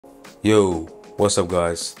Yo, what's up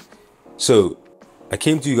guys? So I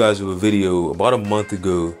came to you guys with a video about a month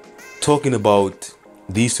ago talking about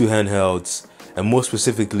these two handhelds, and more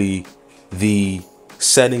specifically the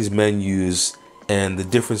settings menus and the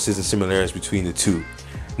differences and similarities between the two.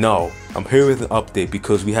 Now I'm here with an update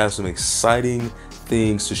because we have some exciting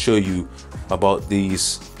things to show you about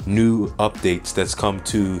these new updates that's come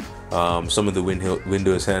to some of the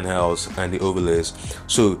Windows handhelds and the overlays.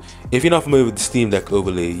 So if you're not familiar with the Steam Deck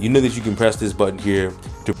overlay, you know that you can press this button here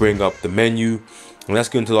to bring up the menu, and that's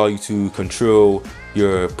going to allow you to control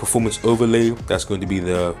your performance overlay. That's going to be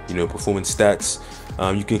the performance stats.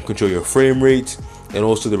 You can control your frame rate and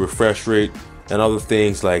also the refresh rate and other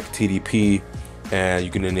things like TDP, and you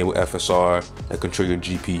can enable FSR and control your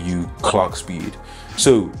GPU clock speed.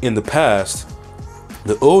 So in the past,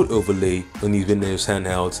 the old overlay on these Windows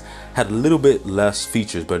handhelds had a little bit less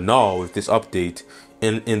features, but now with this update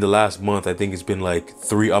in the last month, I think it's been like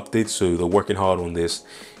 3 updates, so they're working hard on this.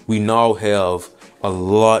 We now have a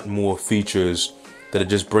lot more features that are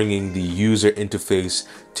just bringing the user interface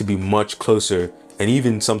to be much closer and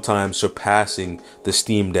even sometimes surpassing the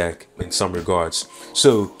Steam Deck in some regards.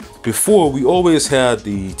 So before, we always had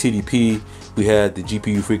the TDP, we had the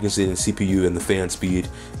GPU frequency and CPU and the fan speed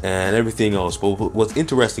and everything else. But what's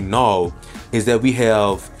interesting now is that we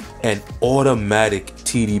have an automatic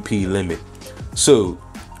TDP limit. So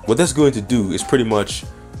what that's going to do is pretty much,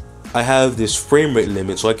 I have this frame rate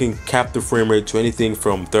limit, so I can cap the frame rate to anything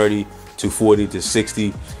from 30 to 40 to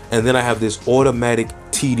 60, and then I have this automatic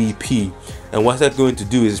TDP. And what that's going to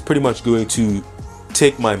do is it's pretty much going to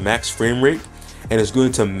take my max frame rate and it's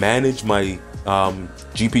going to manage my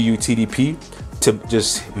GPU TDP to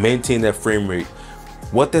just maintain that frame rate.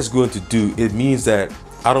 What that's going to do, it means that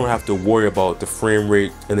I don't have to worry about the frame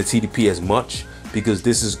rate and the TDP as much, because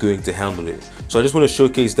this is going to handle it. So I just want to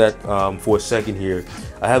showcase that for a second here.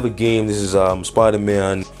 I have a game, this is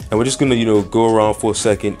Spider-Man, and we're just gonna go around for a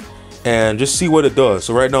second and just see what it does.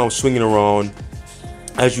 So right now I'm swinging around.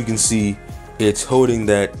 As you can see, it's holding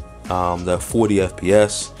that 40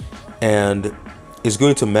 FPS, and it's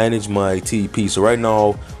going to manage my TDP. So right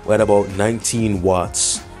now we're at about 19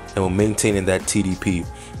 watts and we're maintaining that TDP,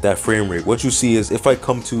 that frame rate. What you see is if I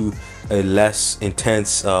come to a less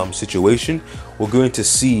intense situation, we're going to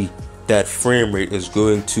see that frame rate is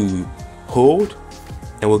going to hold,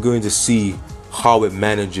 and we're going to see how it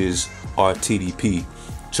manages our TDP.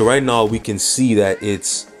 So right now we can see that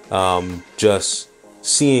it's just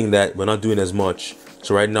seeing that we're not doing as much.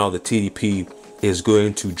 So right now the TDP is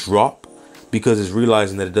going to drop because it's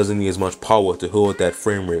realizing that it doesn't need as much power to hold that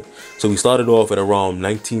frame rate. So we started off at around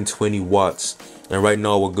 19-20 watts, and right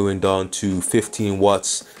now we're going down to 15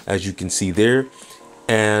 watts, as you can see there,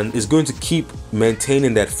 and it's going to keep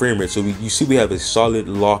maintaining that frame rate. So you see we have a solid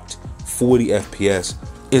locked 40 FPS.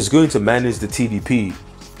 It's going to manage the TDP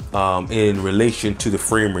in relation to the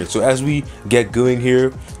frame rate. So as we get going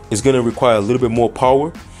here, it's going to require a little bit more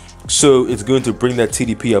power, so it's going to bring that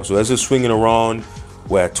TDP up. So as it's swinging around,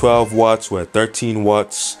 we're at 12 watts, we're at 13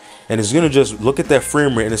 watts, and it's going to just look at that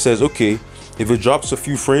frame rate and it says, okay, if it drops a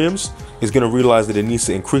few frames, it's going to realize that it needs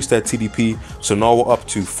to increase that TDP. So now we're up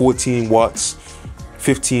to 14 watts,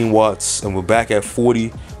 15 watts, and we're back at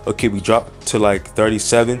 40. Okay, we dropped to like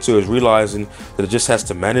 37, so it's realizing that it just has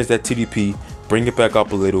to manage that TDP, bring it back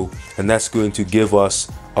up a little, and that's going to give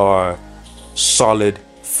us our solid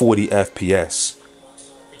 40 FPS.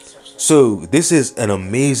 So this is an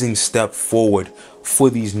amazing step forward for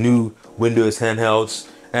these new Windows handhelds.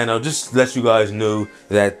 And I'll just let you guys know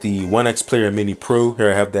that the One X Player Mini Pro, here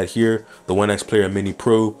I have that here, the One X Player Mini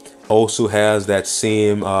Pro also has that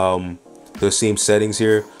same the same settings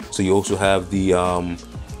here. So you also have the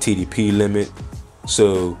TDP limit.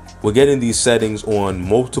 So we're getting these settings on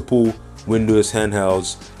multiple Windows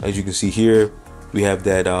handhelds. As you can see here, we have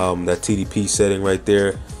that that TDP setting right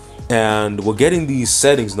there, and we're getting these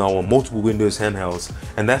settings now on multiple Windows handhelds,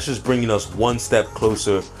 and that's just bringing us one step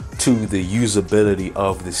closer to the usability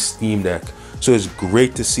of the Steam Deck. So it's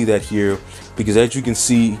great to see that here, because as you can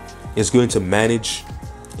see, it's going to manage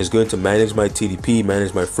my TDP,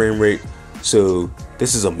 manage my frame rate. So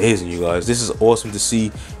this is amazing, you guys. This is awesome to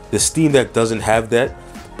see. The Steam Deck doesn't have that,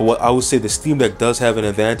 but what I would say the Steam Deck does have an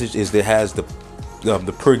advantage is it has the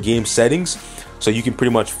per game settings. So you can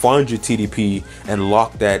pretty much find your TDP and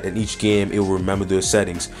lock that, and each game it will remember those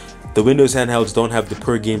settings. The Windows handhelds don't have the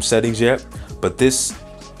per game settings yet, but this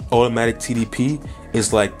automatic TDP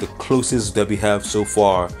is like the closest that we have so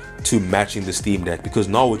far to matching the Steam Deck, because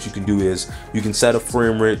now what you can do is you can set a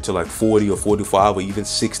frame rate to like 40 or 45 or even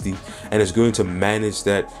 60, and it's going to manage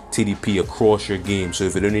that TDP across your game. So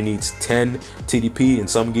if it only needs 10 TDP in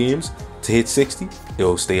some games to hit 60,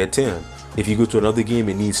 it'll stay at 10. If you go to another game,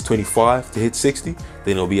 it needs 25 to hit 60,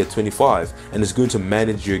 then it'll be at 25, and it's going to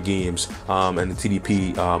manage your games and the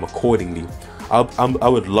TDP accordingly. I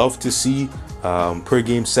would love to see per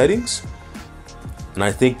game settings, and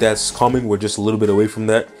I think that's coming. We're just a little bit away from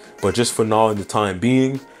that, but just for now, in the time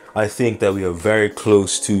being, I think that we are very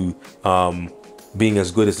close to being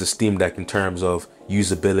as good as the Steam Deck in terms of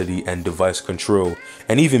usability and device control,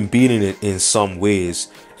 and even beating it in some ways.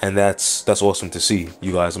 And that's awesome to see,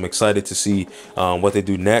 you guys. I'm excited to see what they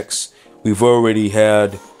do next. We've already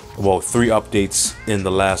had about 3 updates in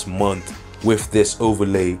the last month with this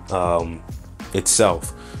overlay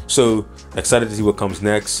itself. So excited to see what comes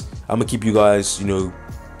next. I'm gonna keep you guys, you know,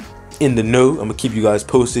 in the know. I'm gonna keep you guys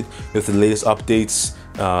posted with the latest updates.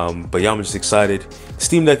 But yeah, I'm just excited.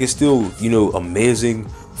 Steam Deck is still, you know, amazing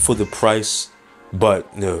for the price, but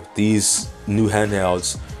you know, these new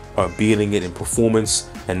handhelds are beating it in performance,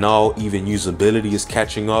 and now even usability is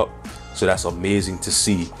catching up. So that's amazing to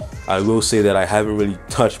see. I will say that I haven't really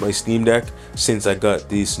touched my Steam Deck since I got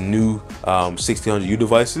these new 1600U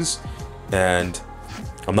devices, and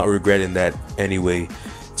I'm not regretting that anyway.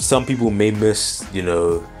 Some people may miss, you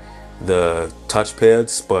know, the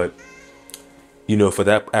touchpads, but you know, for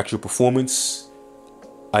that actual performance,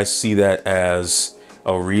 I see that as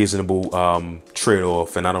a reasonable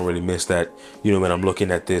trade-off, and I don't really miss that, you know, when I'm looking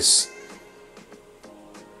at this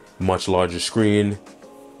much larger screen,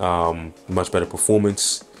 much better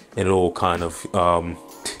performance, and it all kind of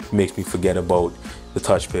makes me forget about the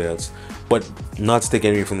touchpads. But not to take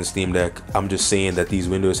anything from the Steam Deck, I'm just saying that these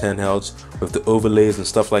Windows handhelds with the overlays and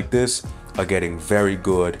stuff like this are getting very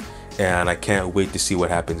good, and I can't wait to see what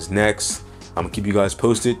happens next. I'm gonna keep you guys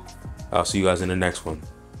posted. I'll see you guys in the next one.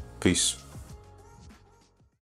 Peace.